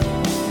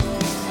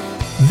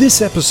This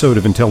episode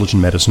of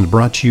Intelligent Medicine is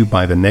brought to you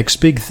by the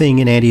next big thing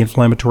in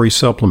anti-inflammatory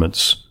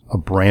supplements, a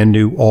brand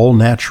new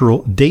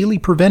all-natural daily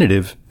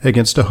preventative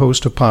against a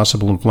host of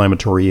possible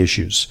inflammatory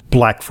issues.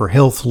 Black for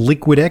Health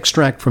liquid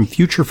extract from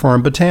Future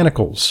Farm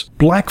Botanicals.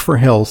 Black for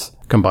Health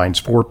combines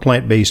 4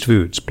 plant-based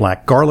foods: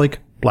 black garlic,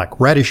 black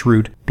radish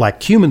root, black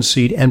cumin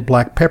seed, and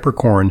black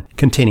peppercorn,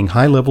 containing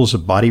high levels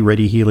of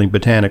body-ready healing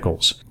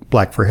botanicals.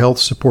 Black for Health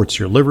supports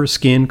your liver,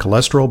 skin,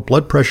 cholesterol,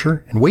 blood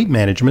pressure, and weight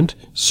management,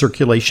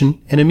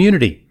 circulation, and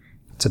immunity.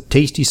 It's a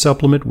tasty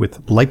supplement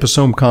with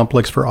liposome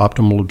complex for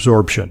optimal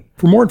absorption.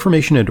 For more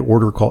information and to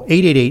order, call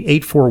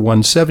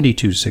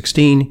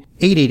 888-841-7216,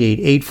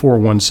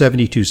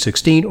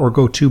 888-841-7216, or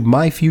go to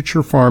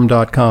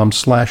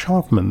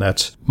myfuturefarm.com/Hoffman.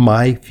 That's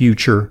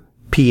myfuture,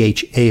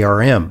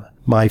 PHARM,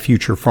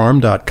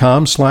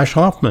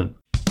 myfuturefarm.com/Hoffman.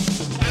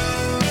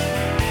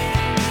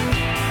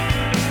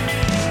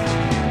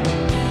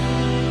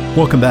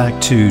 Welcome back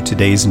to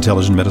today's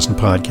Intelligent Medicine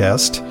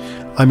Podcast.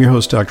 I'm your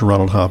host, Dr.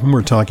 Ronald Hoffman.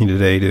 We're talking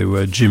today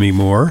to Jimmy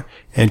Moore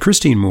and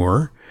Christine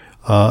Moore,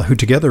 who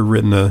together have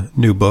written a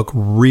new book,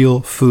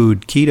 Real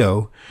Food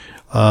Keto.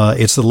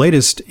 It's the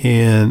latest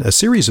in a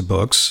series of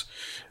books,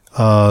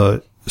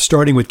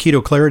 starting with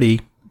Keto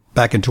Clarity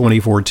back in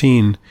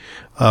 2014,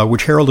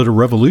 which heralded a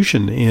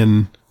revolution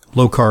in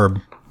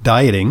low-carb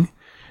dieting.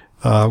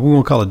 We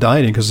won't call it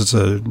dieting because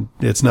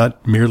it's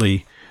not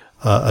merely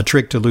a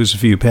trick to lose a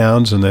few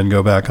pounds and then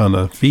go back on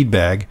the feed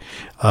bag.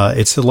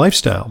 It's a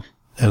lifestyle,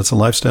 and it's a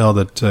lifestyle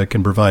that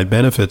can provide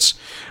benefits.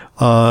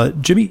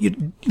 Jimmy,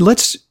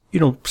 let's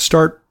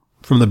start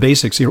from the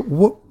basics here.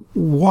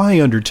 Why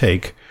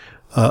undertake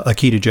a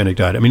ketogenic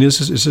diet? I mean,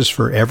 is this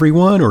for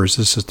everyone, or is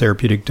this a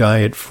therapeutic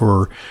diet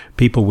for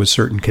people with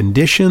certain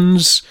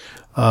conditions?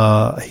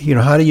 How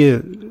do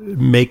you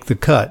make the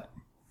cut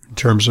in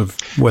terms of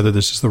whether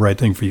this is the right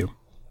thing for you?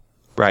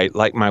 Right.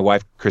 Like my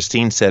wife,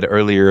 Christine, said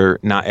earlier,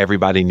 not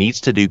everybody needs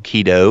to do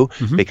keto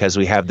because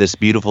we have this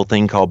beautiful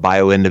thing called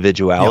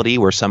bioindividuality,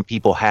 where some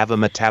people have a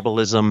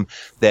metabolism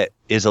that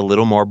is a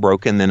little more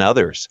broken than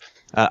others.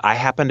 I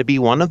happen to be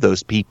one of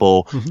those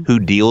people who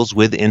deals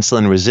with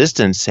insulin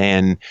resistance,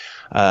 and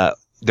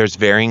there's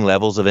varying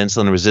levels of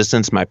insulin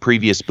resistance. My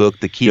previous book,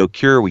 The Keto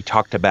Cure, we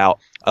talked about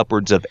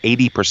upwards of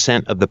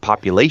 80% of the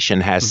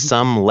population has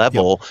some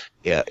level,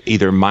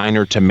 either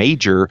minor to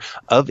major,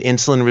 of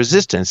insulin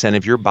resistance. And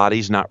if your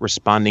body's not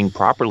responding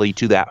properly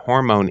to that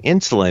hormone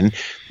insulin,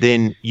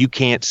 then you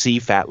can't see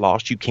fat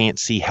loss, you can't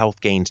see health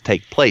gains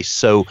take place.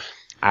 So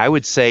I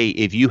would say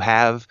if you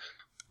have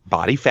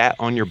body fat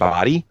on your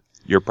body,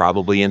 you're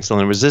probably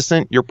insulin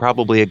resistant, you're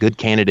probably a good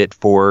candidate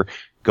for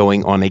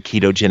going on a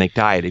ketogenic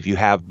diet. If you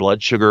have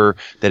blood sugar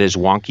that is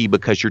wonky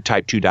because you're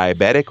type 2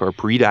 diabetic or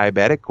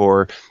pre-diabetic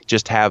or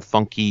just have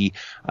funky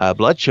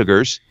blood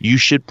sugars, you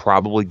should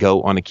probably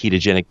go on a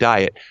ketogenic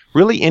diet.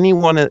 Really,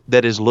 anyone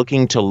that is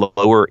looking to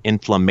lower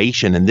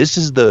inflammation, and this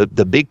is the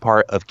big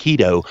part of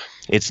keto,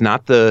 it's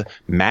not the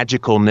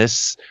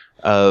magicalness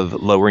of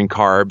lowering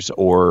carbs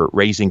or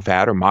raising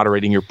fat or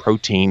moderating your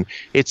protein.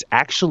 It's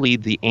actually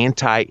the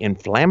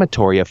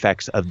anti-inflammatory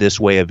effects of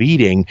this way of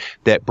eating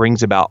that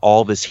brings about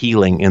all this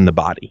healing in the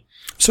body.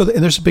 So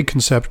there's a big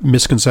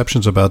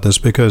misconceptions about this,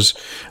 because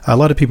a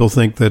lot of people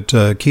think that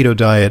keto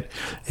diet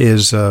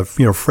is,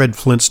 Fred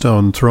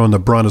Flintstone throwing the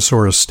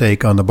brontosaurus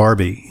steak on the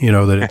Barbie,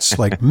 that it's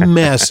like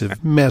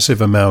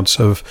massive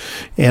amounts of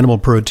animal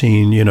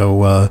protein,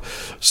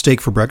 steak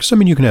for breakfast. I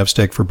mean, you can have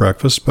steak for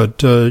breakfast,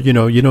 but, you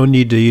don't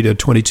need to eat a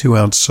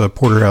 22-ounce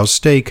porterhouse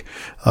steak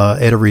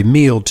at every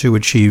meal to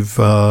achieve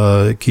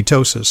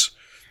ketosis.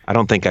 I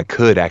don't think I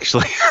could,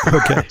 actually.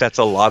 Okay. That's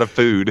a lot of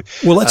food.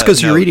 Well, that's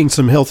because you're eating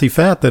some healthy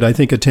fat that I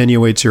think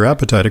attenuates your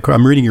appetite.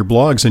 I'm reading your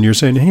blogs, and you're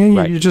saying, hey,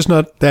 You're just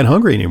not that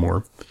hungry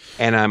anymore.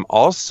 And I'm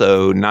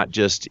also not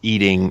just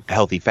eating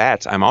healthy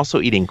fats. I'm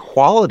also eating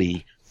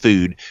quality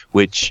food,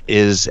 which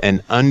is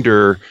an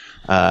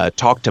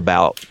talked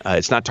about.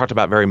 It's not talked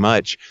about very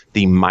much.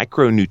 The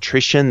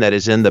micronutrition that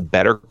is in the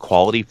better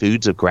quality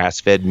foods of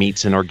grass-fed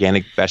meats and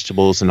organic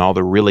vegetables and all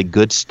the really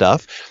good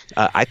stuff,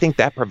 I think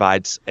that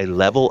provides a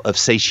level of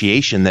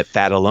satiation that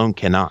fat alone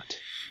cannot.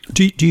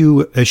 Do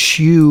you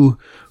eschew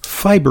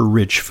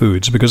fiber-rich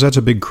foods? Because that's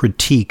a big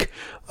critique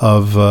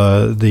of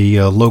the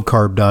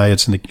low-carb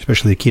diets, and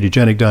especially the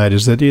ketogenic diet,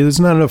 is that there's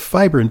not enough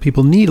fiber, and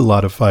people need a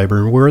lot of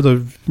fiber. Where are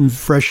the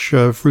fresh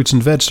fruits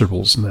and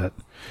vegetables in that?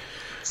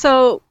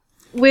 So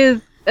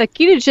with a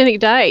ketogenic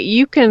diet,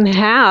 you can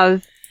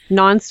have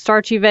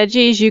non-starchy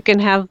veggies. You can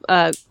have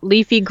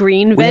leafy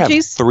green veggies. We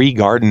have 3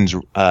 gardens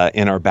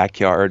in our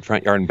backyard,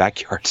 front yard and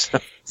backyard.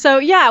 So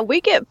yeah, we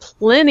get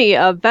plenty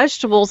of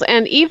vegetables.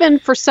 And even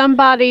for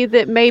somebody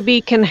that maybe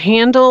can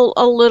handle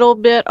a little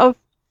bit of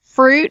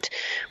fruit,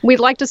 we'd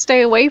like to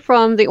stay away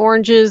from the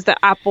oranges,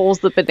 the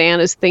apples, the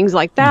bananas, things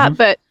like that.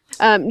 But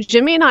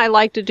Jimmy and I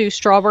like to do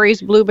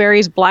strawberries,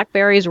 blueberries,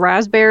 blackberries,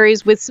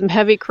 raspberries with some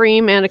heavy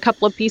cream and a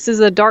couple of pieces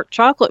of dark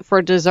chocolate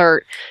for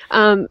dessert.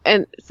 And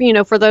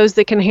for those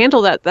that can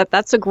handle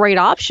that's a great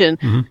option.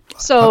 Mm-hmm.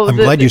 So I'm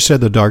glad you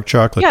said the dark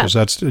chocolate,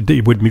 because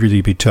it would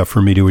really be tough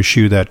for me to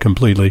eschew that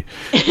completely.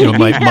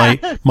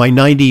 My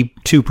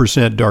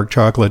 92% dark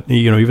chocolate,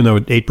 even though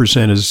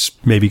 8% has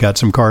maybe got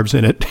some carbs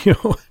in it.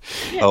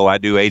 Oh, I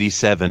do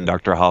 87,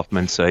 Dr.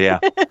 Hoffman. So yeah,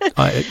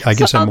 I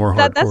guess I'm more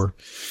hardcore.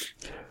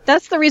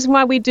 That's the reason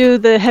why we do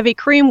the heavy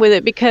cream with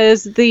it,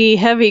 because the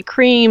heavy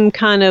cream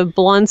kind of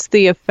blunts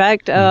the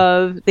effect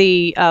of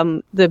the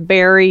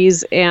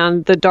berries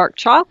and the dark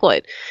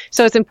chocolate.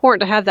 So it's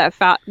important to have that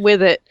fat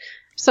with it.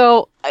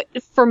 So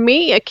for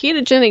me, a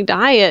ketogenic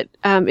diet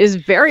is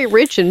very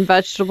rich in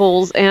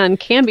vegetables and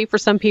can be for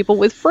some people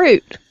with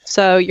fruit.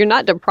 So you're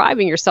not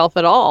depriving yourself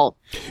at all.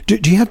 Do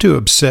you have to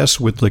obsess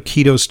with the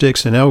keto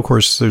sticks? And now, of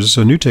course, there's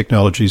a new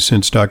technology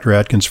since Dr.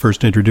 Atkins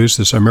first introduced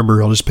this. I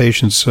remember all his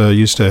patients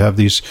used to have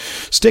these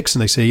sticks,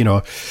 and they say,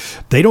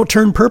 they don't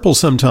turn purple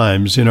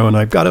sometimes, and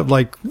I've got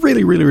to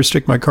really, really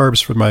restrict my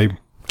carbs for my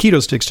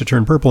keto sticks to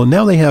turn purple. And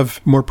now they have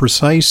more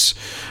precise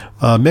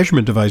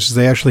measurement devices.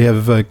 They actually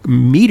have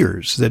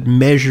meters that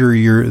measure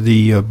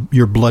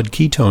your blood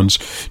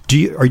ketones. Do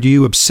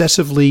you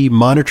obsessively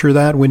monitor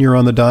that when you're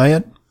on the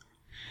diet?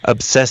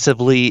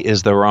 Obsessively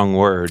is the wrong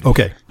word.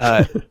 Okay.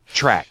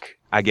 Track,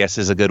 I guess,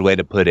 is a good way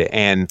to put it.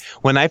 And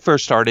when I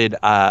first started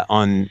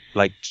on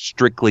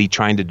strictly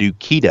trying to do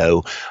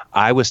keto,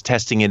 I was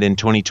testing it in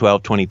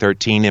 2012,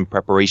 2013 in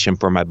preparation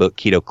for my book,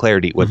 Keto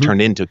Clarity, what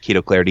turned into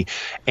Keto Clarity.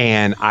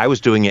 And I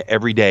was doing it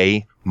every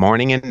day,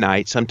 morning and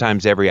night,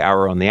 sometimes every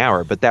hour on the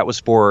hour. But that was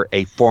for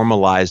a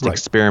formalized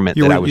experiment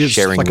that I was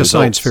sharing like results. A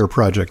science fair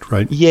project,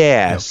 right?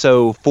 Yeah.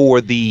 So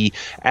for the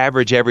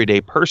average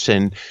everyday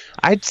person,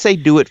 I'd say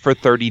do it for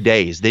 30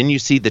 days. Then you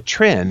see the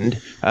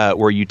trend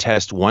where you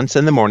test once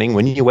in the morning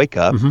when you wake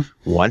up,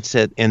 once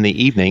in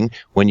the evening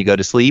when you go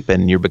to sleep,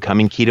 and you're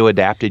becoming keto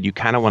adapted. You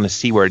kind of want to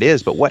see where it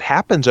is. But what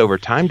happens over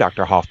time,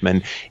 Dr.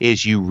 Hoffman,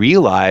 is you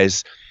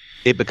realize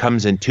it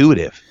becomes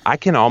intuitive. I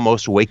can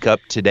almost wake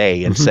up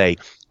today and say,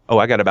 oh,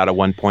 I got about a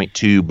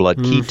 1.2 blood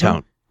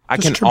ketone. I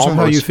Just can in terms almost of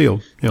how you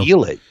feel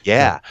it.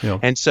 Yeah.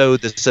 And so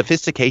the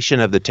sophistication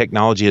of the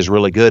technology is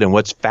really good. And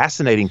what's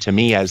fascinating to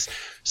me, as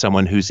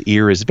someone whose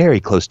ear is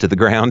very close to the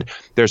ground,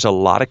 there's a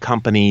lot of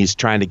companies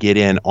trying to get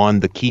in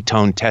on the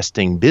ketone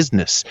testing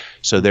business.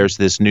 So there's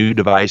this new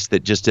device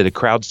that just did a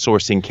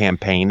crowdsourcing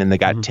campaign, and they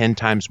got 10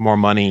 times more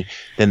money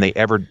than they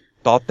ever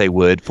thought they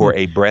would for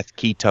a breath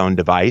ketone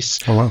device.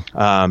 Oh,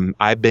 wow.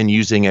 I've been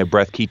using a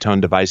breath ketone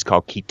device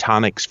called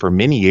Ketonics for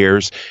many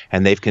years,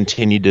 and they've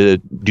continued to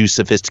do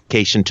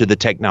sophistication to the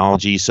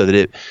technology so that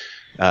it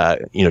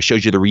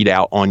shows you the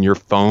readout on your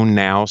phone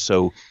now.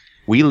 So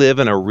we live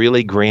in a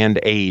really grand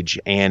age,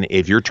 and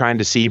if you're trying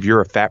to see if you're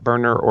a fat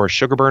burner or a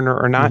sugar burner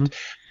or not,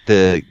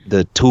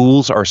 the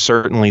tools are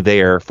certainly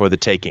there for the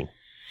taking.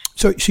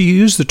 So you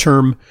use the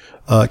term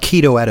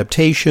keto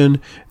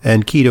adaptation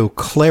and keto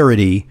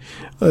clarity.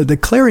 The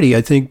clarity,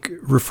 I think,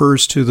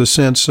 refers to the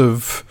sense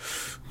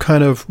of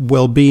kind of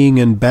well-being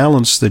and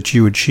balance that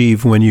you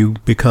achieve when you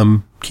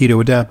become keto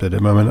adapted.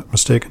 Am I not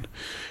mistaken?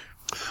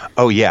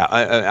 Oh, yeah.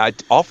 I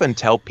often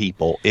tell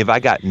people, if I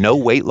got no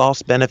weight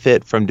loss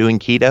benefit from doing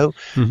keto,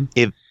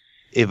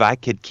 if I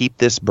could keep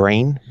this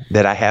brain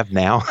that I have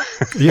now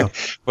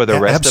for the rest of my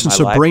life. Absence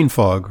of brain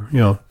fog,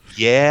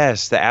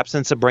 Yes, the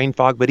absence of brain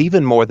fog. But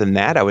even more than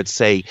that, I would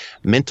say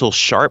mental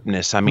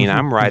sharpness. I mean,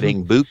 I'm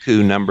writing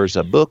buku numbers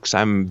of books.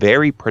 I'm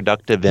very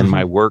productive in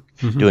my work,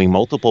 doing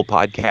multiple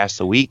podcasts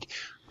a week.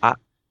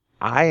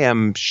 I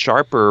am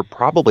sharper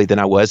probably than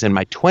I was in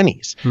my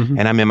 20s,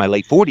 and I'm in my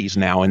late 40s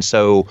now. And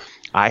so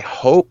I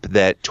hope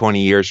that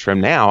 20 years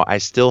from now, I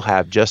still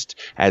have just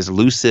as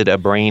lucid a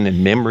brain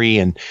and memory,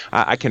 and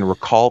I can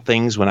recall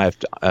things when I've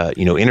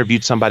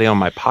interviewed somebody on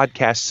my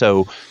podcast.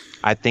 So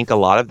I think a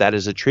lot of that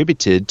is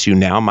attributed to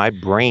now my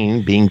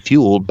brain being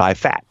fueled by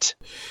fat.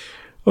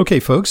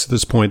 Okay, folks, at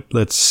this point,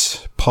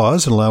 let's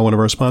pause and allow one of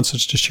our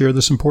sponsors to share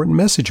this important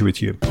message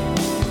with you.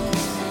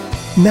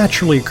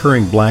 Naturally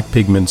occurring black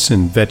pigments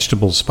in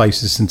vegetables,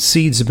 spices, and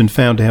seeds have been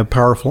found to have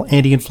powerful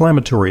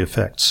anti-inflammatory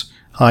effects.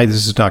 Hi,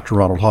 this is Dr.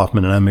 Ronald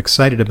Hoffman, and I'm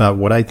excited about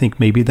what I think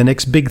may be the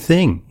next big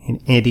thing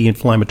in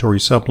anti-inflammatory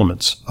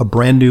supplements, a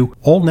brand new,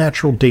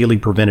 all-natural daily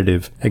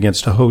preventative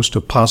against a host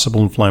of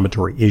possible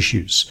inflammatory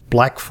issues.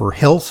 Black for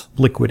Health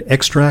liquid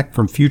extract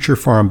from Future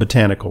Farm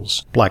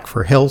Botanicals. Black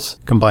for Health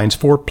combines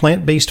 4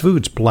 plant-based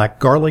foods: black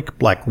garlic,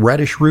 black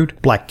radish root,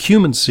 black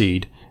cumin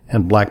seed,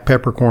 and black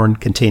peppercorn,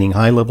 containing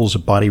high levels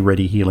of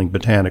body-ready healing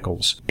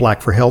botanicals.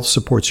 Black for Health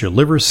supports your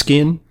liver,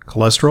 skin,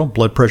 cholesterol,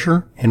 blood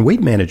pressure, and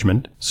weight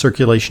management,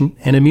 circulation,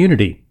 and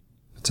immunity.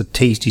 It's a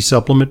tasty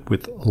supplement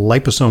with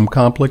liposome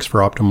complex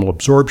for optimal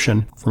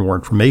absorption. For more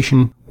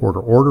information,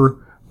 order.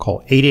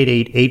 Call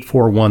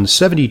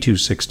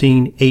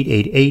 888-841-7216,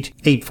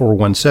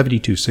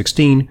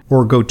 888-841-7216,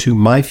 or go to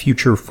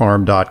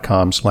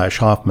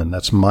myfuturefarm.com/Hoffman.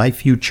 That's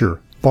myfuture,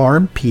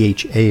 Farm,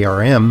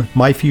 P-H-A-R-M,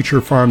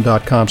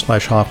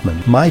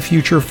 myfuturefarm.com/Hoffman.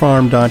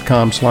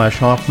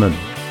 myfuturefarm.com/Hoffman.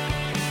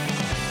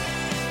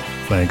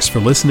 Thanks for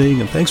listening,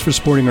 and thanks for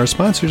supporting our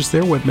sponsors.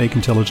 They're what make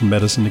intelligent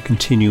medicine a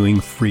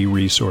continuing free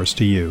resource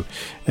to you.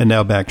 And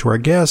now back to our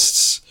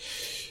guests,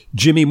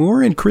 Jimmy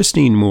Moore and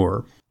Christine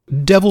Moore.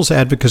 Devil's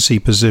advocacy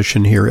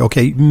position here.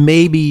 Okay,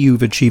 maybe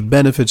you've achieved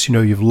benefits,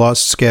 you've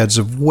lost scads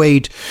of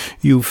weight,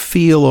 you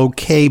feel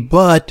okay,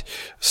 but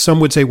some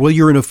would say, well,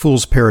 you're in a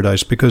fool's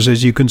paradise because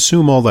as you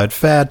consume all that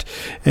fat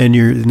and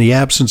you're in the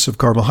absence of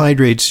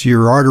carbohydrates,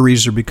 your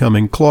arteries are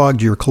becoming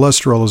clogged, your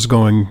cholesterol is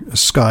going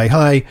sky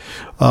high.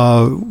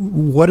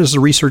 What does the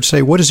research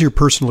say? What is your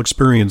personal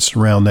experience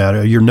around that?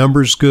 Are your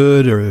numbers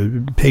good? Are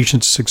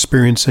patients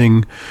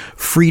experiencing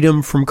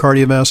freedom from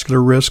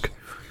cardiovascular risk?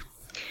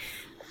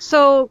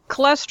 So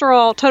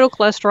total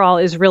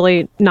cholesterol is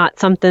really not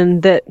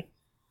something that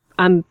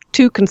I'm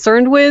too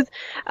concerned with.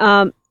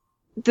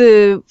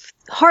 The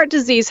heart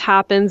disease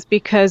happens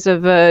because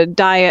of a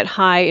diet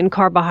high in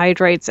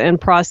carbohydrates and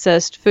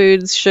processed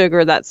foods,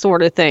 sugar, that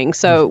sort of thing.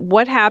 So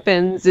what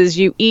happens is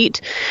you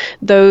eat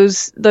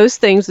those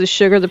things, the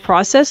sugar, the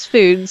processed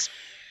foods,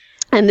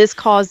 and this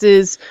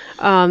causes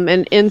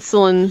an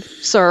insulin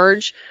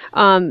surge.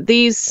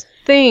 These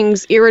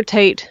things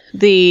irritate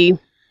the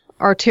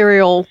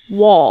arterial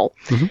wall.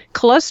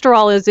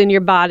 Cholesterol is in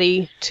your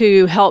body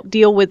to help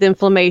deal with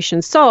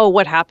inflammation. So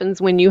what happens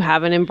when you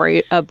have an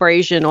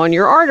abrasion on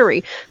your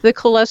artery? The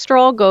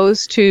cholesterol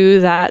goes to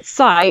that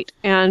site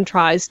and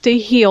tries to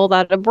heal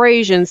that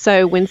abrasion.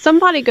 So when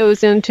somebody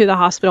goes into the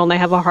hospital and they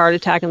have a heart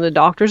attack and the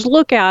doctors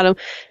look at them,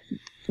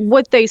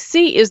 what they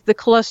see is the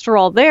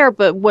cholesterol there,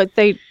 but what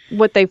they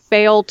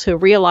fail to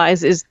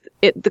realize is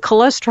the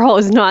cholesterol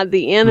is not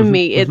the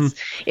enemy.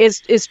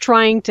 It's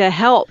trying to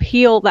help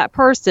heal that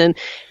person.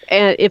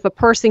 And if a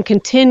person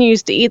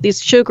continues to eat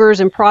these sugars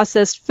and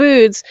processed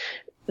foods,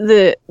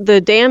 the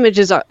damage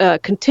is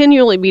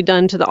continually be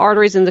done to the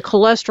arteries, and the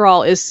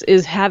cholesterol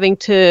is having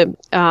to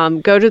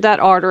go to that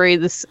artery.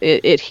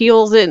 It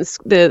heals it, and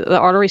the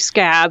artery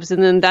scabs,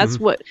 and then that's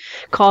what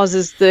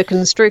causes the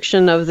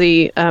constriction of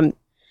the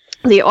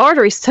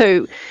arteries.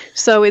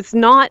 So it's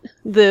not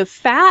the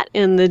fat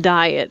in the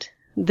diet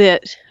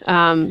that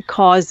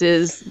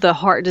causes the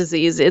heart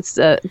disease. It's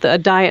the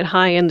diet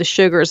high in the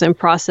sugars and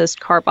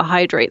processed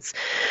carbohydrates.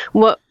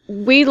 What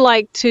we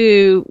like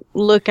to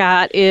look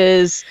at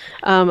is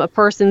a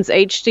person's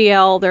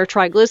HDL, their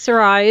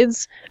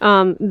triglycerides,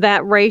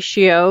 that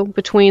ratio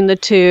between the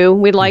two.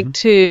 We like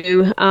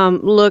to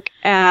look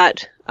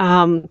at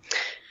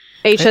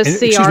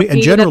HSCRP.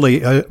 And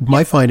generally,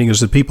 my finding is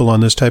that people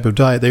on this type of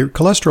diet, their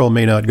cholesterol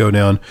may not go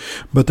down,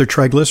 but their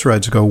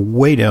triglycerides go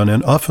way down,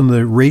 and often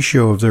the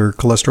ratio of their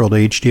cholesterol to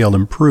HDL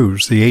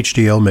improves. The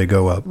HDL may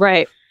go up.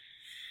 Right,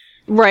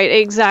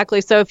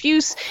 exactly. So if you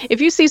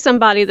see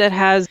somebody that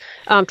has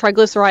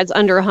triglycerides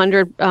under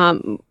 100,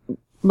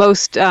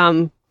 most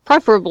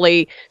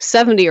preferably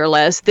 70 or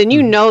less, then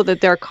you know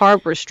that they're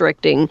carb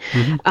restricting.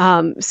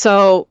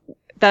 So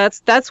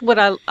that's what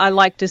I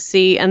like to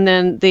see, and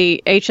then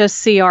the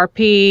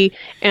HSCRP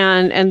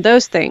and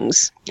those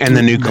things. And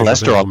the new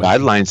cholesterol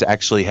guidelines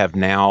actually have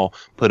now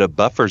put a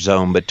buffer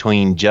zone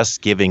between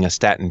just giving a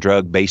statin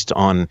drug based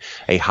on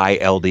a high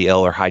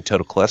LDL or high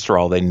total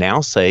cholesterol. They now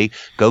say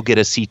go get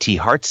a CT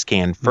heart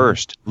scan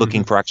first,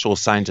 looking for actual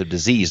signs of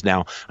disease.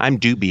 Now, I'm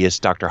dubious,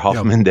 Dr.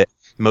 Hoffman, that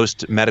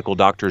most medical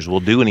doctors will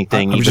do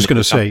anything. I was just going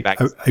to say,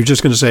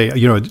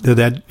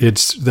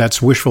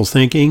 that's wishful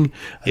thinking.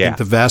 I think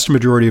the vast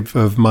majority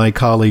of my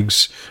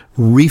colleagues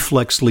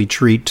reflexly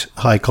treat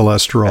high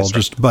cholesterol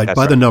just by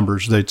the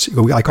numbers. I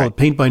call it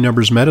paint by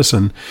numbers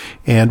medicine,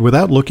 and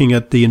without looking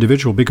at the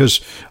individual, because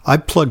I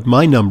plugged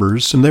my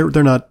numbers, and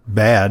they're not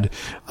bad,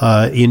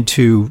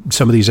 into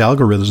some of these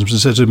algorithms. It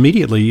says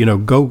immediately,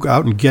 go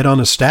out and get on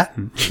a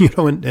statin,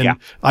 and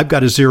I've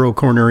got a 0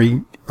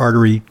 coronary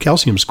artery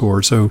calcium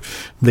score, so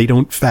they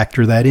don't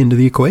factor that into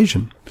the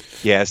equation.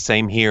 Yeah,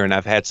 same here. And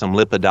I've had some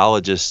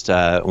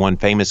lipidologists, one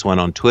famous one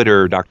on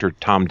Twitter, Dr.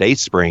 Tom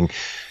Dayspring,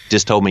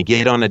 just told me,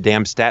 get on a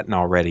damn statin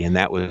already. And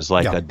that was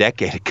like a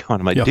decade ago. And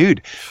I'm like,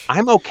 dude,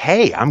 I'm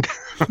okay. I'm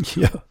going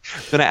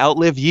to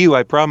outlive you,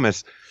 I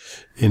promise.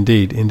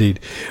 Indeed.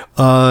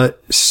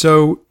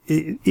 So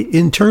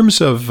in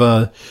terms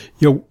of,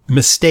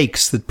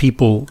 mistakes that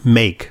people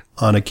make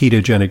on a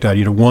ketogenic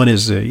diet, one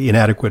is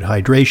inadequate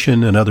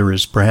hydration. Another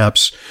is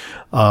perhaps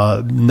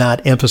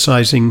not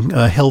emphasizing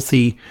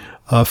healthy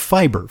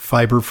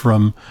fiber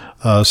from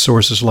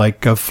sources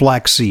like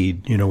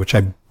flaxseed, which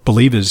I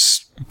believe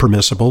is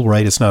permissible,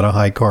 right? It's not a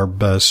high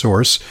carb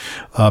source,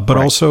 but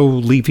also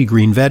leafy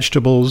green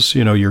vegetables.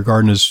 Your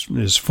garden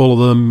is full of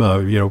them.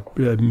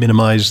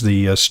 Minimize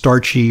the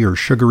starchy or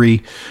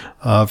sugary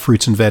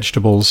fruits and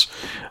vegetables.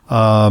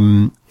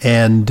 And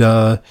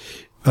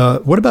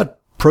what about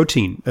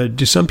protein?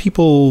 Do some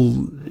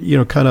people,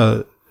 kind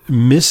of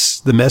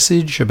miss the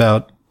message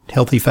about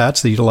healthy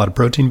fats? They eat a lot of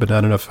protein, but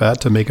not enough fat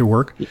to make it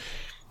work?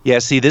 Yeah,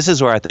 see, this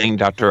is where I think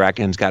Dr.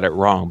 Atkins got it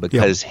wrong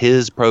because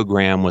his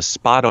program was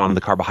spot on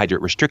the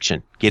carbohydrate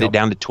restriction. Get it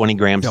down to 20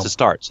 grams to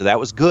start. So that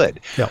was good.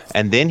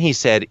 And then he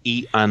said,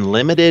 eat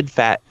unlimited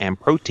fat and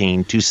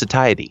protein to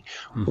satiety.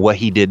 What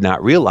he did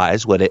not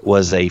realize, what it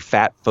was a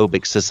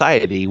fat-phobic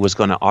society, was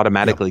going to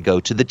automatically go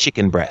to the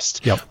chicken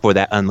breast for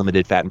that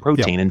unlimited fat and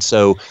protein. And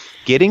so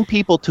getting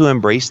people to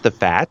embrace the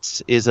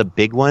fats is a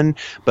big one,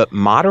 but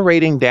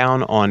moderating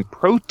down on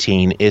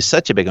protein is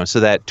such a big one. So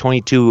that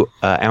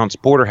 22-ounce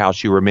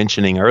porterhouse you were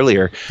mentioning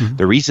earlier,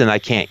 the reason I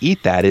can't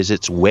eat that is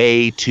it's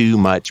way too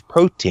much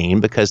protein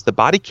because the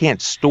body can't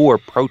store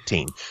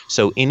protein.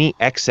 So any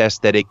excess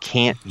that it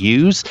can't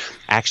use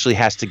actually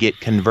has to get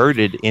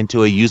converted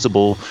into a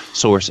usable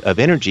source of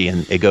energy.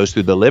 And it goes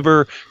through the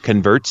liver,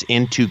 converts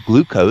into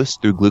glucose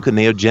through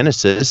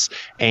gluconeogenesis.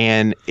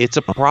 And it's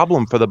a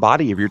problem for the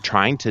body if you're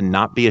trying to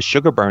not be a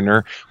sugar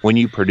burner when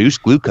you produce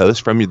glucose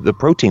from the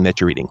protein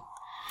that you're eating.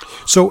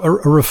 So a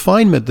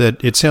refinement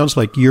that it sounds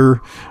like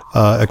you're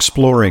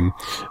exploring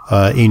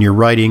in your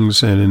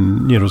writings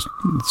and in,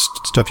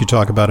 stuff you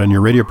talk about on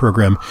your radio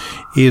program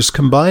is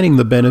combining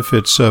the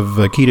benefits of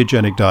a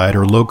ketogenic diet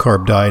or low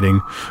carb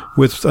dieting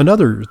with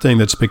another thing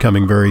that's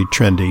becoming very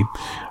trendy,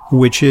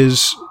 which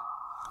is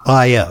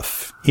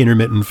IF,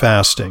 intermittent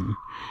fasting.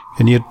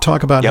 Can you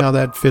talk about how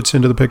that fits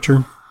into the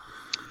picture?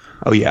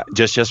 Oh, yeah.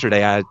 Just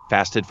yesterday, I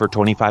fasted for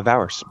 25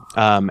 hours.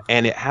 And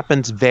it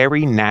happens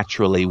very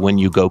naturally when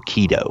you go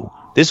keto.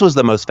 This was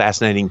the most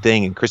fascinating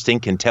thing. And Christine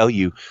can tell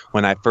you,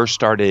 when I first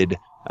started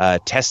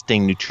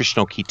testing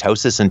nutritional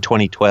ketosis in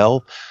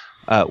 2012,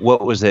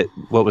 what was it?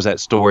 What was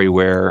that story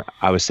where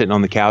I was sitting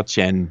on the couch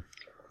and...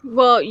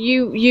 Well,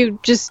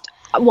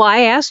 I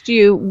asked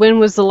you, when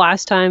was the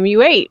last time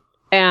you ate?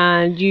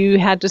 And you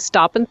had to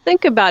stop and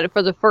think about it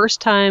for the first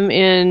time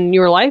in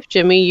your life,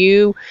 Jimmy.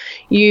 You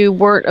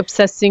weren't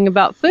obsessing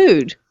about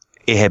food.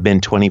 It had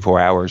been 24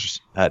 hours,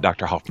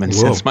 Dr. Hoffman,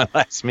 since my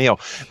last meal,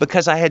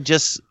 because I had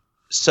just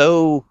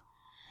so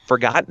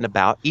forgotten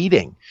about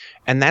eating.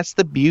 And that's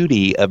the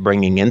beauty of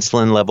bringing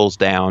insulin levels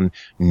down,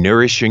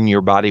 nourishing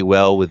your body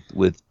well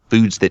with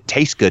foods that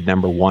taste good,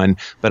 number one,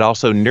 but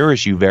also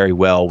nourish you very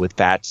well with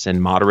fats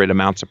and moderate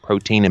amounts of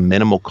protein and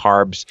minimal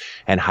carbs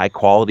and high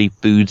quality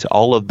foods.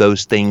 All of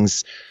those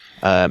things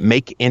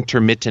make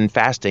intermittent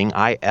fasting,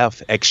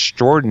 IF,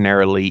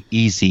 extraordinarily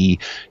easy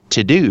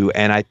to do.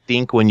 And I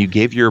think when you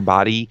give your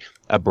body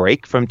a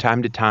break from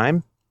time to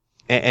time,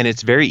 and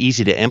it's very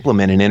easy to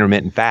implement an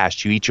intermittent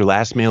fast. You eat your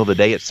last meal of the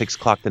day at 6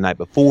 o'clock the night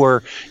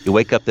before. You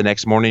wake up the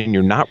next morning and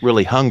you're not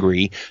really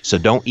hungry. So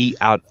don't eat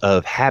out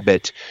of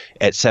habit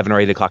at 7 or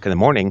 8 o'clock in the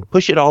morning.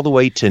 Push it all the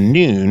way to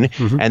noon.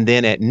 And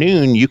then at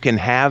noon, you can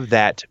have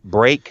that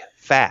break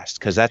fast,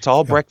 because that's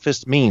all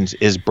breakfast means,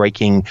 is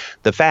breaking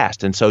the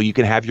fast. And so you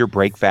can have your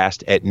break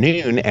fast at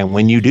noon. And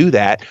when you do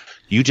that,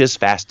 you just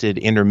fasted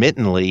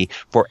intermittently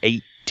for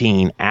 18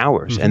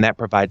 hours. And that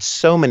provides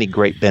so many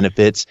great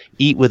benefits.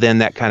 Eat within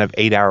that kind of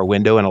 8-hour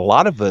window. And a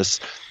lot of us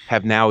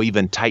have now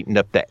even tightened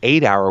up the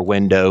 8-hour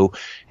window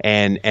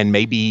and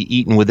maybe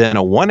eaten within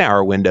a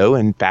 1-hour window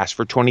and fast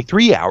for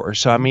 23 hours.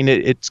 So, I mean,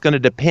 it's going to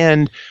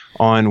depend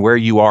on where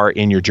you are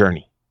in your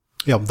journey.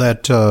 Yeah,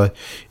 that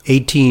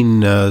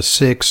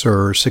 18-6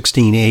 or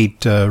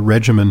 16-8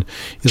 regimen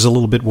is a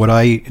little bit what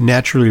I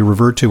naturally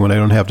revert to when I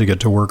don't have to get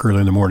to work early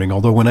in the morning.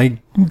 Although when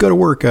I go to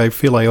work, I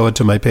feel I owe it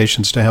to my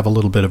patients to have a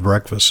little bit of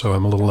breakfast, so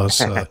I'm a little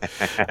less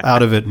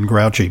out of it and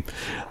grouchy.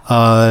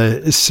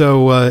 That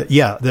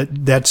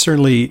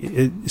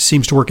certainly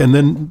seems to work. And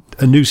then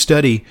a new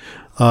study,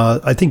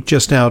 I think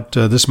just out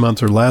this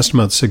month or last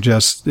month,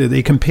 suggests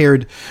they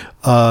compared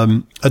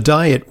a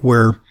diet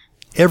where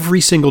every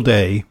single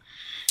day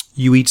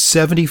you eat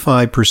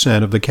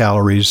 75% of the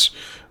calories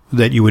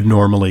that you would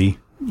normally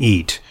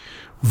eat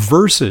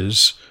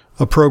versus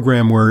a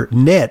program where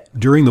net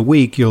during the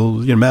week,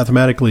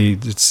 mathematically,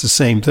 it's the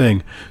same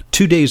thing.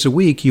 2 days a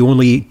week, you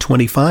only eat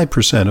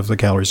 25% of the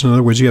calories. In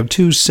other words, you have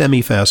 2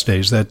 semi-fast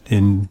days. That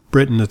in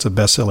Britain, it's a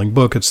best-selling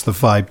book. It's the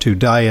 5-2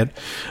 diet.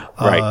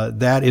 Right.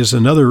 That is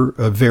another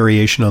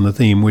variation on the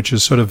theme, which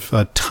is sort of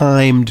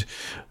timed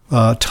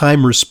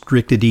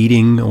time-restricted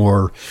eating,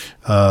 or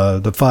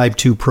the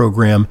 5-2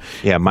 program.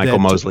 Yeah, Michael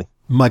Mosley.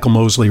 Michael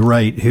Mosley,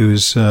 right,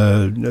 who's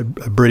a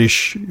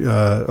British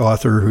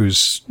author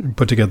who's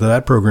put together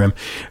that program.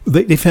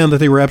 They found that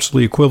they were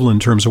absolutely equivalent in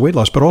terms of weight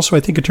loss, but also I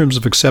think in terms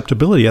of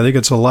acceptability. I think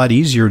it's a lot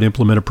easier to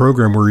implement a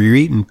program where you're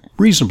eating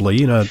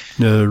reasonably,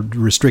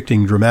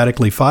 restricting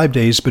dramatically 5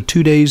 days, but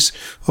 2 days,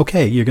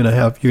 okay, you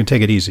can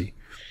take it easy.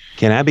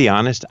 Can I be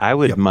honest? I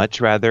would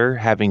much rather,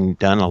 having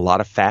done a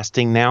lot of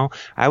fasting now,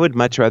 I would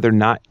much rather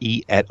not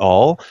eat at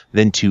all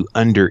than to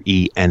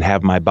undereat and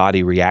have my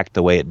body react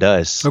the way it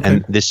does. Okay.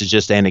 And this is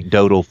just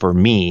anecdotal for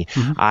me.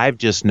 I've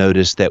just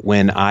noticed that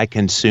when I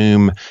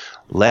consume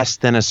less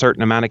than a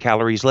certain amount of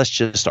calories, let's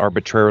just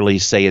arbitrarily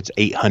say it's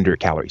 800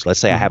 calories.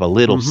 Let's say I have a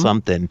little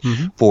something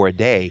for a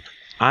day.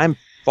 I'm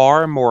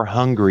far more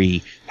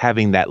hungry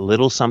having that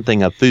little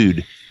something of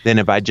food than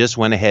if I just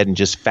went ahead and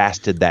just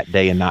fasted that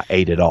day and not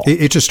ate at all.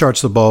 It just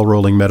starts the ball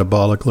rolling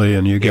metabolically,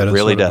 and you get it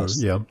really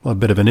does. A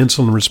bit of an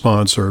insulin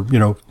response, or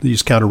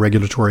these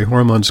counter-regulatory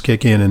hormones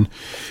kick in, and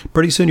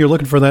pretty soon you're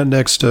looking for that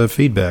next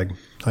feedback,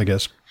 I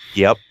guess.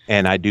 Yep.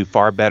 And I do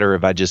far better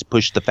if I just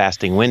push the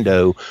fasting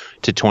window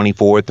to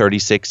 24,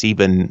 36,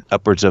 even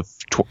upwards of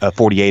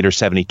 48 or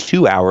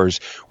 72 hours,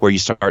 where you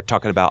start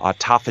talking about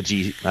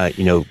autophagy,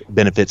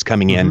 benefits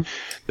coming in.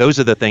 Those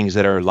are the things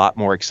that are a lot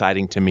more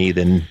exciting to me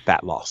than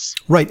fat loss.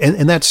 Right.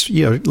 And that's,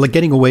 like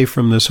getting away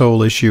from this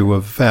whole issue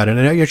of fat. And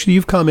actually,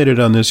 you've commented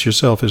on this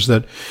yourself, is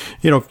that,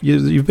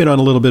 you've been on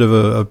a little bit of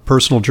a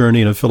personal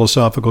journey and a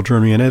philosophical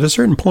journey. And at a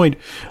certain point,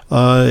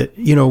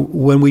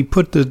 when we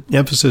put the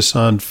emphasis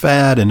on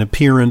fat and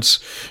appearance,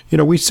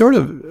 we sort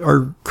of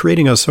are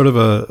creating a sort of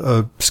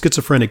a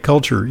schizophrenic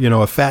culture,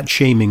 a fat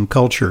shaming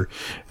culture.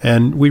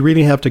 And we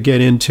really have to get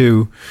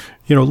into,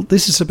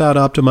 this is about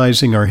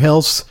optimizing our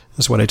health.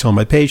 That's what I tell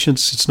my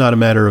patients. It's not a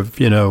matter of,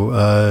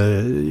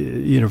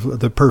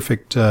 the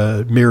perfect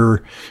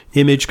mirror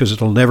image, because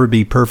it'll never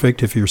be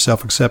perfect if your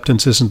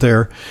self-acceptance isn't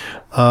there.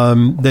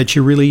 That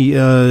you really,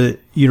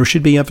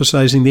 should be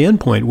emphasizing the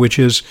endpoint, which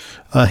is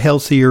a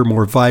healthier,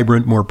 more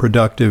vibrant, more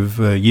productive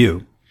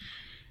you.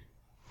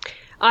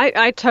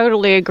 I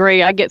totally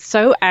agree. I get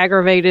so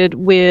aggravated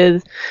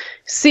with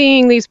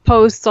seeing these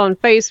posts on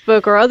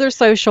Facebook or other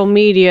social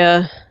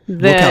media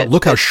that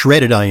look how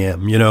shredded I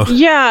am,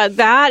 Yeah,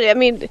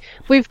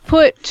 we've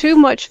put too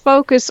much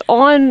focus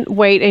on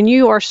weight, and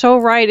you are so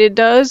right. It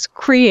does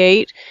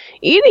create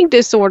eating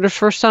disorders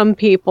for some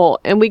people,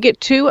 and we get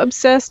too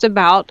obsessed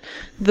about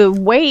the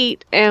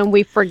weight and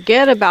we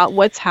forget about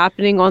what's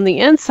happening on the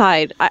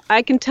inside.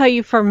 I can tell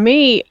you, for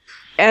me,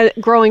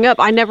 growing up,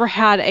 I never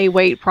had a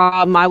weight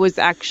problem. I was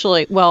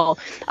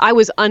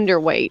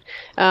underweight.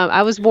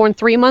 I was born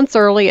 3 months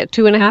early at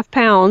 2.5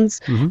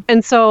 pounds.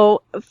 And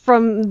so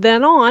from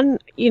then on,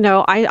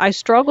 I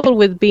struggled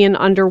with being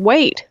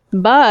underweight.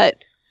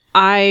 But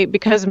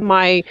because of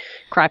my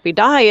crappy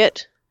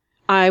diet,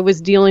 I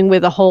was dealing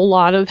with a whole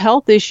lot of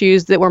health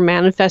issues that were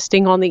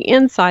manifesting on the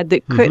inside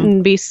that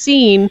couldn't be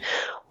seen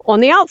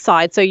on the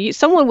outside. So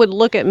someone would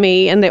look at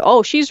me and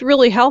she's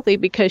really healthy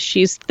because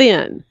she's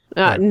thin.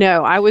 Right.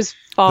 No, I was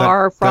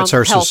far from That's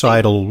our healthy.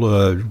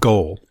 Societal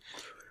goal.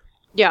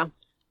 Yeah,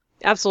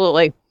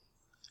 absolutely.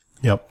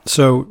 Yep.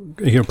 So,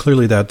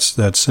 clearly that's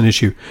an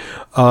issue.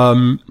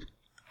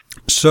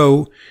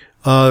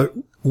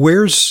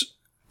 Where's,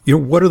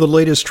 what are the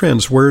latest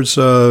trends? Where's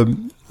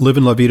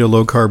Living La Vida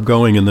Low Carb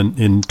going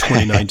in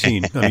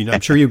 2019? I mean, I'm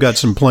sure you've got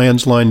some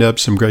plans lined up,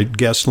 some great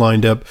guests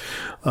lined up.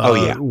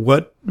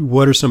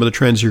 What are some of the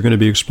trends you're going to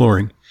be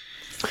exploring?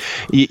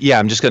 Yeah,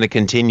 I'm just going to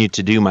continue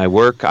to do my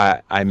work.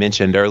 I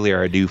mentioned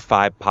earlier I do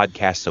 5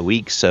 podcasts a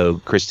week. So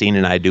Christine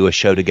and I do a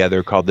show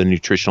together called the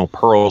Nutritional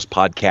Pearls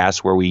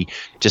Podcast, where we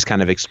just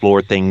kind of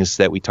explore things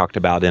that we talked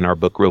about in our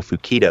book, Real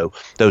Food Keto,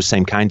 those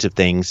same kinds of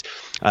things.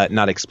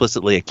 Not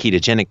explicitly a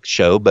ketogenic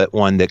show, but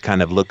one that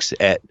kind of looks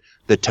at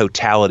the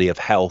totality of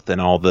health and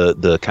all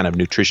the kind of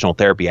nutritional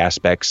therapy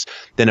aspects.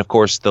 Then, of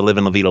course, the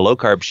Living La Vida Low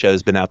Carb show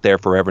has been out there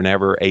forever and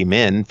ever.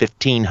 Amen.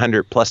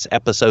 1,500 plus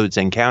episodes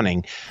and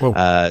counting.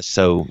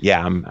 So,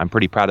 yeah, I'm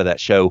pretty proud of that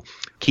show.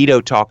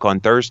 Keto Talk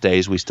on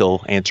Thursdays, we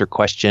still answer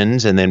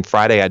questions. And then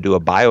Friday, I do a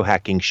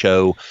biohacking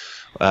show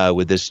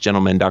with this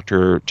gentleman,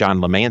 Dr. John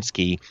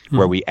Lemansky,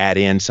 where we add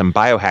in some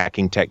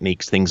biohacking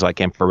techniques, things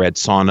like infrared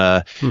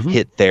sauna,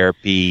 HIIT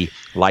therapy,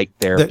 light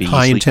therapy. That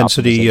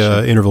high-intensity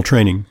interval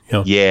training.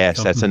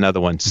 Yes, that's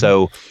another one.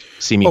 So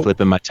see me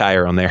flipping my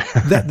tire on there.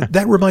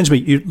 that reminds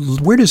me,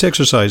 where does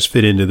exercise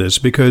fit into this?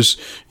 Because,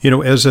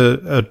 as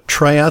a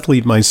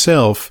triathlete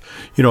myself,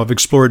 I've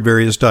explored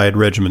various diet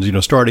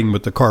regimens, starting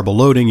with the carb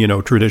loading.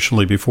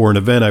 Traditionally before an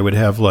event, I would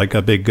have like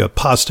a big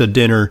pasta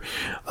dinner.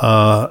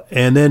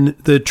 And then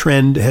the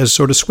trend has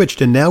sort of switched.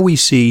 And now we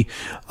see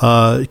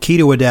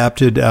keto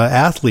adapted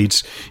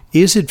athletes.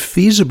 Is it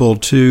feasible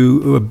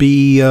to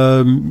be,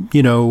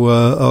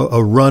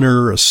 a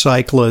runner, a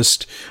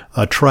cyclist,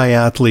 a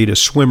triathlete, a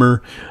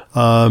swimmer,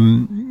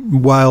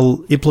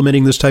 while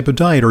implementing this type of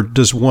diet, or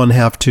does one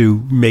have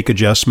to make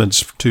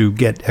adjustments to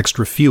get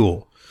extra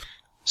fuel?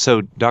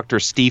 So Dr.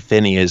 Steve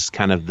Finney is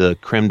kind of the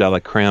creme de la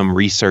creme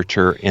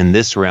researcher in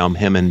this realm,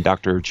 him and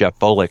Dr. Jeff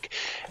Volek,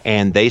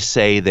 and they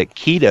say that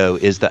keto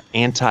is the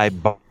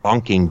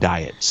anti-bonking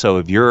diet. So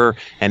if you're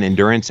an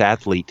endurance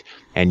athlete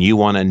and you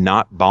want to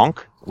not bonk,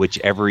 which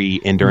every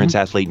endurance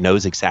athlete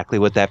knows exactly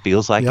what that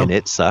feels like, and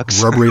it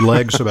sucks. Rubbery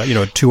legs about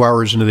 2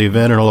 hours into the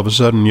event, and all of a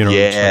sudden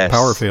it's like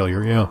power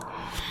failure.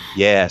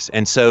 Yes.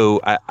 And so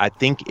I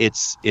think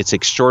it's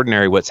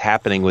extraordinary what's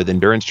happening with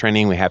endurance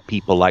training. We have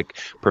people like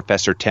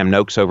Professor Tim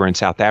Noakes over in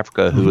South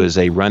Africa, who is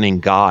a running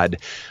god,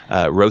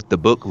 wrote the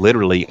book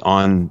literally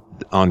on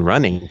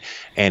running,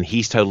 and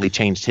he's totally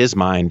changed his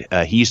mind.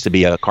 He used to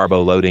be a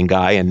carbo loading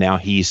guy, and now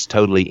he's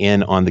totally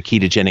in on the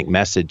ketogenic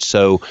message.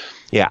 So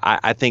yeah,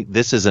 I think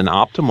this is an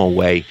optimal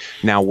way.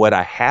 Now, what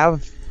I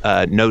have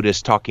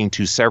noticed talking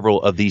to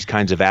several of these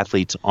kinds of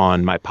athletes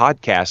on my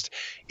podcast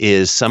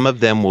is some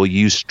of them will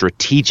use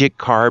strategic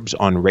carbs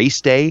on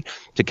race day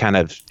to kind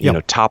of,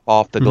 top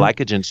off the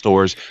glycogen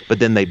stores, but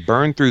then they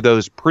burn through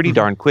those pretty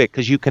darn quick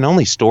because you can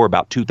only store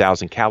about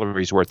 2,000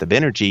 calories worth of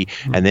energy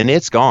and then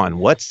it's gone.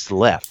 What's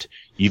left?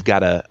 You've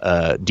got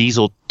a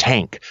diesel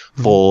tank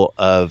full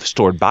of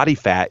stored body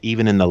fat,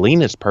 even in the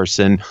leanest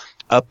person,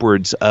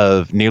 upwards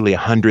of nearly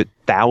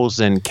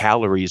 100,000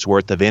 calories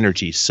worth of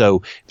energy.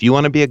 So if you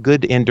want to be a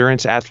good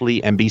endurance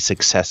athlete and be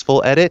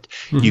successful at it,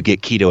 you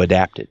get keto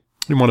adapted.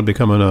 You want to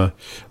become a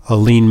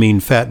lean, mean,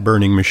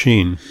 fat-burning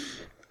machine.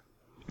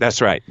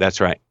 That's right.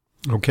 That's right.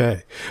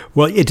 Okay.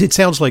 Well, it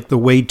sounds like the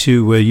way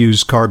to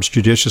use carbs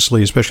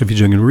judiciously, especially if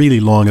you're doing really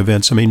long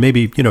events. I mean,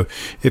 maybe,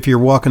 if you're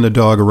walking the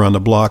dog around the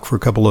block for a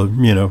couple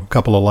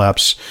of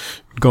laps,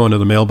 going to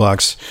the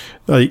mailbox,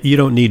 you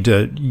don't need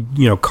to,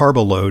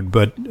 carb load,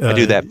 but I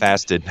do that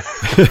fasted.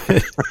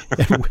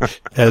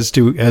 as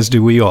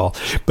do we all.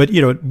 But,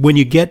 when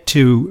you get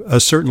to a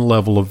certain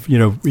level of,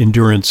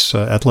 endurance,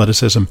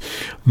 athleticism,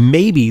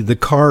 maybe the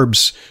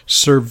carbs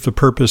serve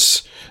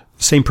the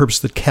same purpose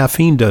that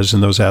caffeine does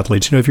in those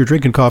athletes. If you're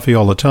drinking coffee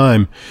all the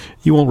time,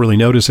 you won't really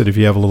notice it if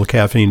you have a little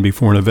caffeine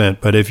before an event.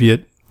 But if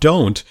you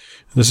don't,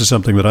 this is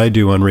something that I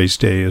do on race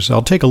day, is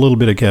I'll take a little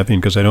bit of caffeine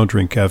because I don't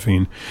drink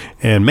caffeine.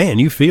 And man,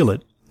 you feel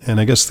it. And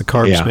I guess the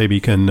carbs maybe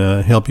can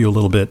help you a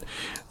little bit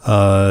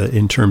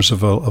in terms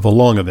of a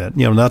long event.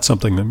 Not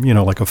something that,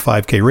 like a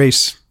 5K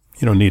race.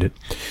 You don't need it.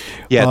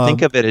 Yeah,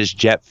 think of it as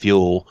jet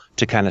fuel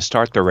to kind of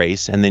start the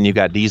race, and then you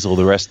got diesel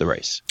the rest of the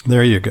race.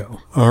 There you go.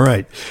 All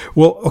right.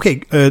 Well,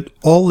 okay,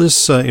 all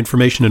this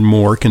information and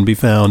more can be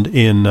found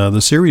in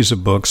the series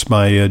of books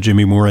by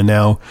Jimmy Moore, and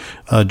now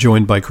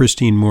joined by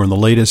Christine Moore in the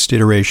latest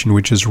iteration,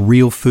 which is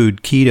Real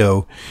Food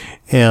Keto.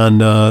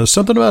 And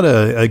something about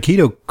a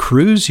keto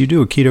cruise. You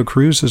do a keto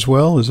cruise as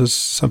well? Is this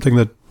something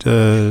that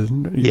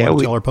you want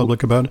to tell our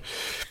public about?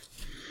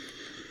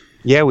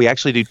 Yeah, we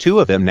actually do two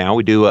of them now.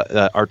 We do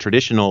our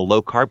traditional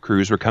low-carb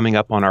cruise. We're coming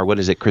up on our, what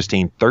is it,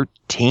 Christine,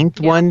 13th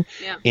one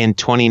in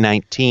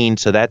 2019.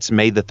 So that's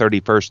May the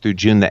 31st through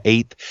June the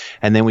 8th.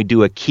 And then we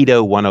do a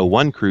Keto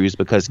 101 cruise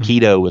because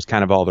keto was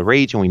kind of all the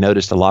rage. And we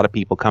noticed a lot of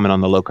people coming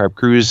on the low-carb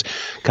cruise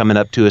coming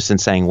up to us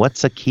and saying,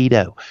 what's a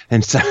keto?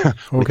 And so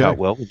we thought,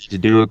 well, we need to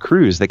do a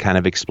cruise that kind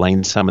of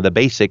explains some of the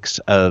basics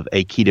of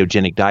a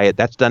ketogenic diet.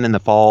 That's done in the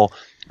fall.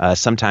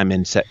 Sometime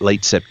in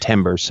late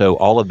September. So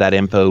all of that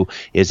info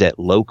is at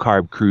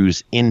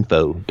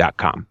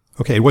lowcarbcruiseinfo.com.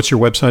 Okay. What's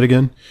your website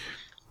again?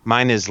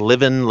 Mine is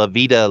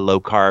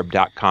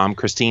livinlavitalowcarb.com.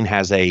 Christine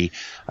has a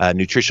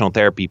nutritional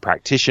therapy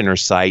practitioner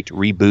site,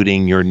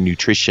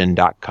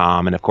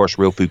 rebootingyournutrition.com. And of course,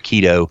 Real Food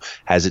Keto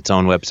has its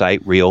own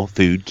website,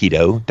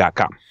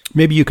 realfoodketo.com.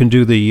 Maybe you can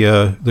do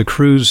the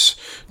cruise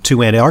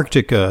to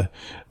Antarctica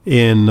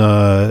in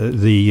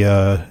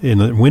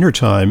the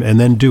wintertime, and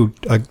then do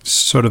a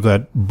sort of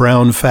that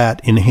brown fat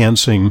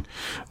enhancing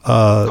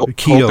keto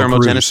cold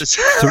thermogenesis.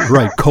 Cruise.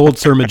 Right, cold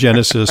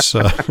thermogenesis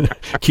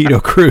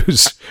keto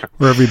cruise,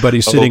 where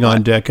everybody's sitting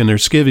on deck in their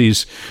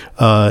skivvies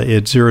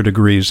at 0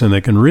 degrees, and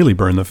they can really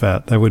burn the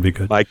fat. That would be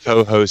good. My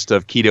co-host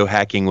of Keto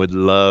Hacking would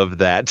love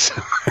that.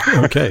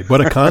 Okay,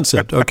 what a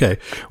concept. Okay,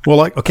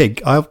 well,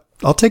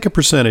 I'll take a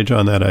percentage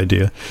on that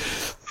idea.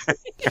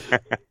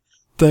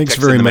 Thanks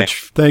very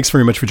much. Thanks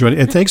very much for joining.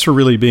 And thanks for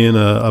really being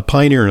a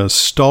pioneer and a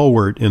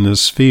stalwart in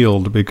this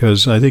field,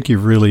 because I think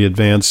you've really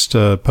advanced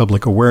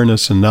public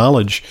awareness and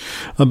knowledge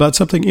about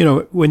something.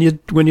 When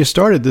you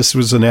started, this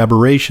was an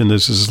aberration.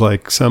 This is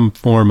like some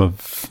form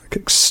of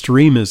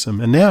extremism,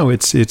 and now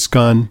it's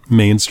gone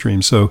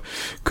mainstream. So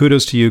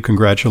kudos to you.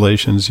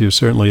 Congratulations. You've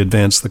certainly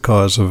advanced the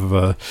cause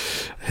of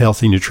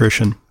healthy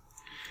nutrition.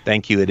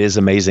 Thank you. It is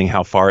amazing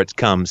how far it's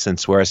come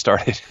since where I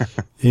started.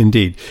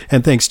 Indeed.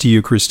 And thanks to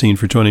you, Christine,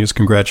 for joining us.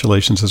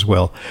 Congratulations as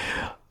well.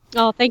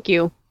 Oh, thank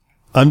you.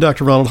 I'm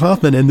Dr. Ronald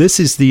Hoffman, and this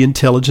is the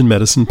Intelligent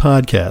Medicine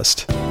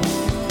Podcast.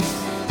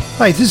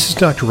 Hi, this is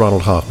Dr.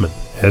 Ronald Hoffman.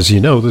 As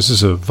you know, this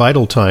is a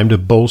vital time to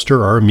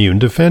bolster our immune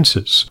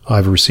defenses.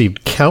 I've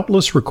received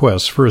countless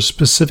requests for a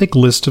specific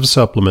list of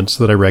supplements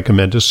that I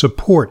recommend to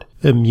support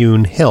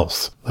immune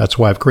health. That's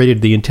why I've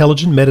created the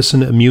Intelligent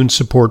Medicine Immune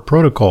Support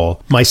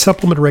Protocol, my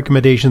supplement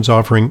recommendations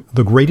offering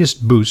the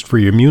greatest boost for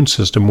your immune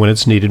system when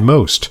it's needed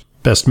most.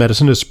 Best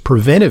medicine is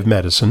preventive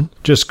medicine.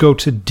 Just go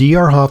to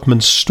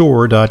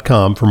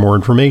drhoffmanstore.com for more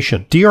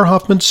information.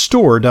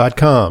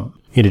 drhoffmanstore.com.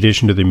 In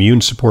addition to the Immune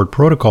Support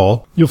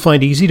Protocol, you'll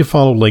find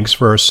easy-to-follow links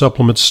for our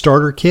supplement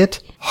starter kit,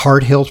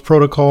 heart health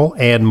protocol,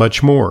 and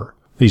much more.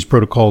 These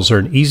protocols are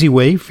an easy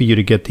way for you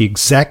to get the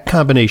exact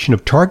combination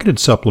of targeted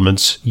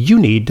supplements you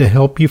need to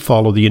help you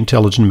follow the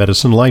intelligent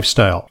medicine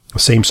lifestyle. The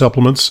same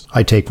supplements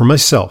I take for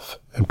myself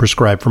and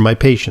prescribe for my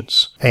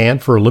patients. And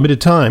for a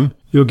limited time,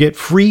 you'll get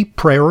free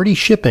priority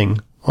shipping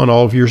on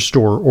all of your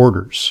store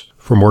orders.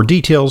 For more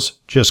details,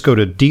 just go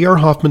to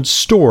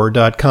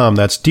drhoffmanstore.com.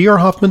 That's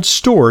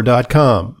drhoffmanstore.com.